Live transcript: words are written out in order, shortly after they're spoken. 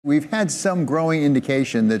We've had some growing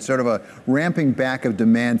indication that sort of a ramping back of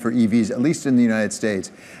demand for EVs, at least in the United States.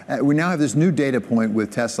 We now have this new data point with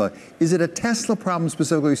Tesla. Is it a Tesla problem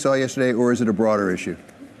specifically we saw yesterday, or is it a broader issue?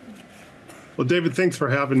 Well, David, thanks for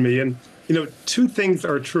having me. And, two things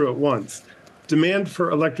are true at once. Demand for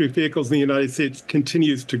electric vehicles in the United States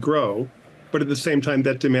continues to grow, but at the same time,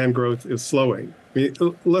 that demand growth is slowing.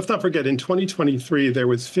 Let's not forget, in 2023, there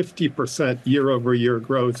was 50% year-over-year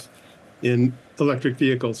growth in electric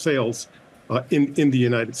vehicle sales in the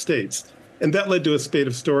United States. And that led to a spate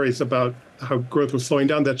of stories about how growth was slowing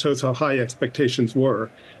down. That shows how high expectations were.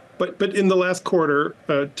 But in the last quarter,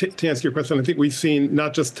 to answer your question, I think we've seen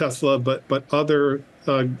not just Tesla, but other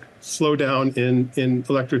slowdown in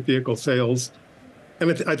electric vehicle sales.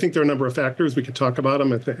 And I think there are a number of factors. We could talk about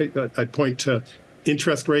them. I'd point to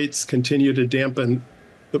interest rates continue to dampen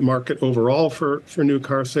the market overall for new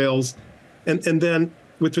car sales. And then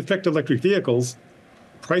with respect to electric vehicles,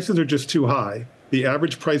 prices are just too high. The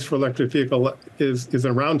average price for electric vehicle is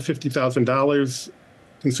around $50,000.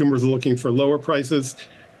 Consumers are looking for lower prices.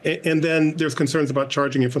 And then there's concerns about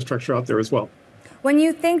charging infrastructure out there as well. When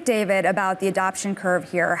you think, David, about the adoption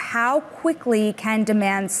curve here, how quickly can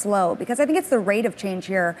demand slow? Because I think it's the rate of change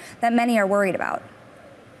here that many are worried about.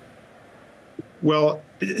 Well,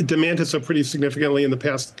 demand has up pretty significantly in the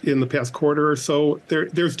past quarter or so.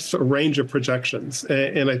 There's a range of projections,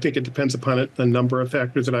 and I think it depends upon a number of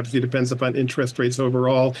factors. It obviously depends upon interest rates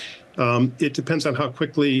overall. It depends on how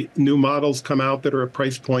quickly new models come out that are at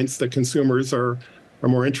price points that consumers are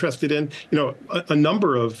more interested in. A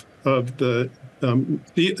number of the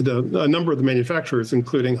manufacturers,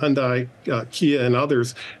 including Hyundai, Kia, and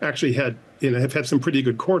others, actually have had some pretty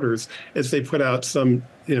good quarters as they put out some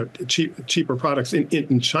cheaper products.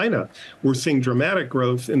 In China, we're seeing dramatic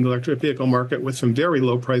growth in the electric vehicle market with some very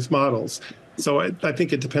low price models. So I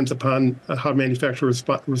think it depends upon how manufacturers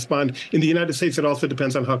respond. In the United States, it also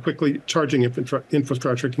depends on how quickly charging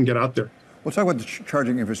infrastructure can get out there. We'll talk about the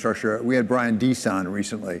charging infrastructure. We had Brian Deese on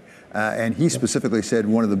recently, and he specifically said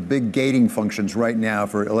one of the big gating functions right now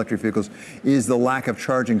for electric vehicles is the lack of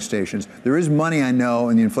charging stations. There is money, I know,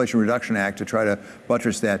 in the Inflation Reduction Act to try to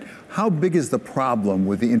buttress that. How big is the problem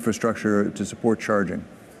with the infrastructure to support charging?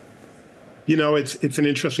 It's an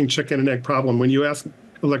interesting chicken and egg problem. When you ask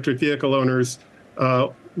electric vehicle owners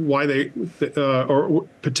why they, or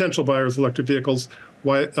potential buyers of electric vehicles,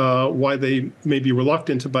 why they may be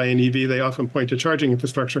reluctant to buy an EV, they often point to charging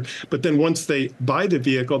infrastructure. But then once they buy the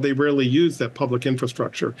vehicle, they rarely use that public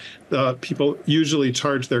infrastructure. People usually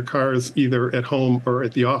charge their cars either at home or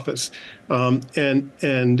at the office. And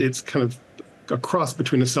it's kind of a cross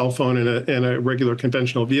between a cell phone and a regular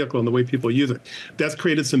conventional vehicle in the way people use it. That's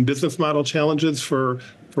created some business model challenges for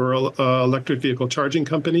electric vehicle charging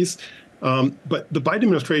companies. But the Biden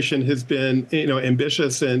administration has been,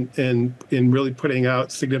 ambitious in really putting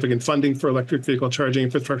out significant funding for electric vehicle charging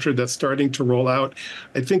infrastructure that's starting to roll out.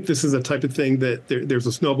 I think this is a type of thing that there's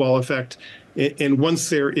a snowball effect. And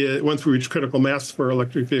once we reach critical mass for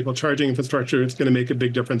electric vehicle charging infrastructure, it's going to make a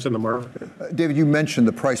big difference in the market. David, you mentioned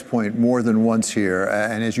the price point more than once here.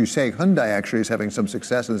 And as you say, Hyundai actually is having some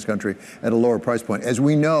success in this country at a lower price point. As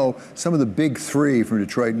we know, some of the big three from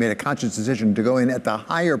Detroit made a conscious decision to go in at the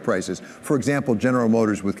higher prices. For example, General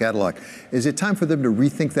Motors with Cadillac. Is it time for them to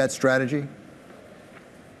rethink that strategy?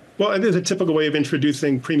 Well, it is a typical way of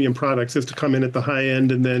introducing premium products is to come in at the high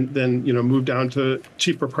end and then move down to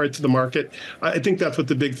cheaper parts of the market. I think that's what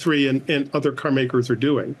the big three and other car makers are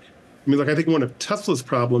doing. I think one of Tesla's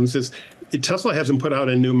problems is Tesla hasn't put out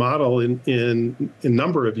a new model in a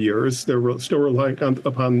number of years. They're still relying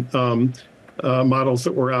upon models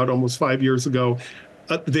that were out almost 5 years ago.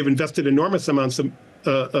 They've invested enormous amounts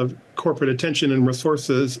of corporate attention and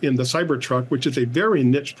resources in the Cybertruck, which is a very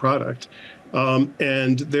niche product.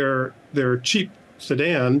 And their cheap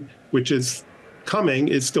sedan, which is coming,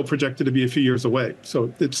 is still projected to be a few years away.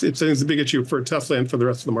 So it's a big issue for Tesla and for the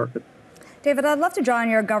rest of the market. David, I'd love to draw on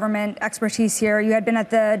your government expertise here. You had been at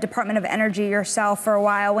the Department of Energy yourself for a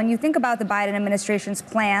while. When you think about the Biden administration's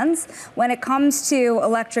plans, when it comes to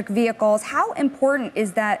electric vehicles, how important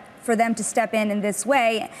is that for them to step in this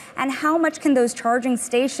way? And how much can those charging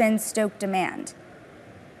stations stoke demand?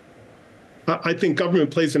 I think government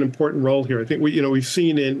plays an important role here. I think we've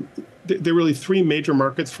seen there are really three major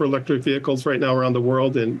markets for electric vehicles right now around the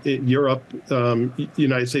world, in Europe,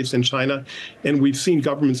 United States, and China. And we've seen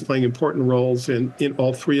governments playing important roles in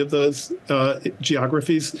all three of those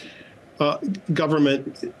geographies.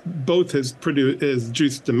 Government both has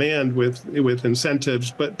juiced demand with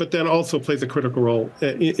incentives, but then also plays a critical role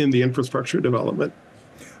in the infrastructure development.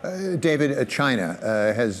 David, China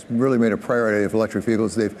has really made a priority of electric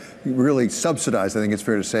vehicles. They've really subsidized, I think it's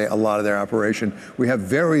fair to say, a lot of their operation. We have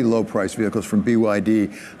very low-priced vehicles from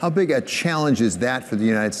BYD. How big a challenge is that for the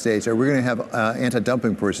United States? Are we going to have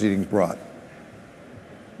anti-dumping proceedings brought?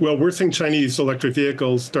 Well, we're seeing Chinese electric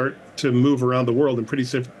vehicles start to move around the world in pretty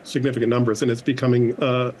significant numbers, and it's becoming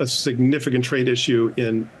a significant trade issue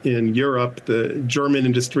in Europe. The German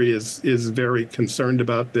industry is very concerned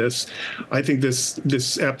about this. I think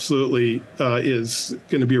this absolutely is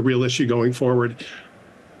going to be a real issue going forward.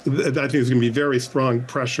 I think there's going to be very strong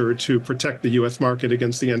pressure to protect the U.S. market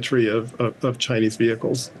against the entry of Chinese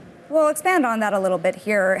vehicles. We'll expand on that a little bit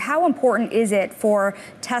here. How important is it for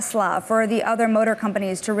Tesla, for the other motor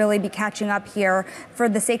companies to really be catching up here for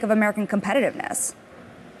the sake of American competitiveness?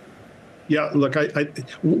 Yeah, look,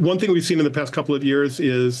 one thing we've seen in the past couple of years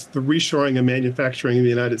is the reshoring of manufacturing in the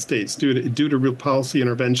United States due to real policy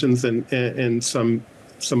interventions and some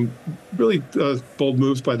really bold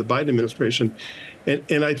moves by the Biden administration.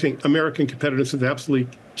 And I think American competitiveness is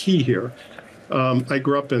absolutely key here. I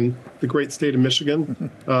grew up in the great state of Michigan,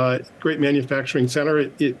 great manufacturing center.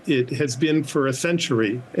 It has been for a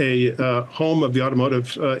century a home of the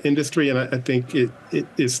automotive industry, and I think it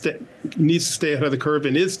needs to stay ahead of the curve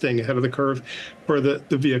and is staying ahead of the curve for the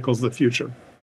vehicles of the future.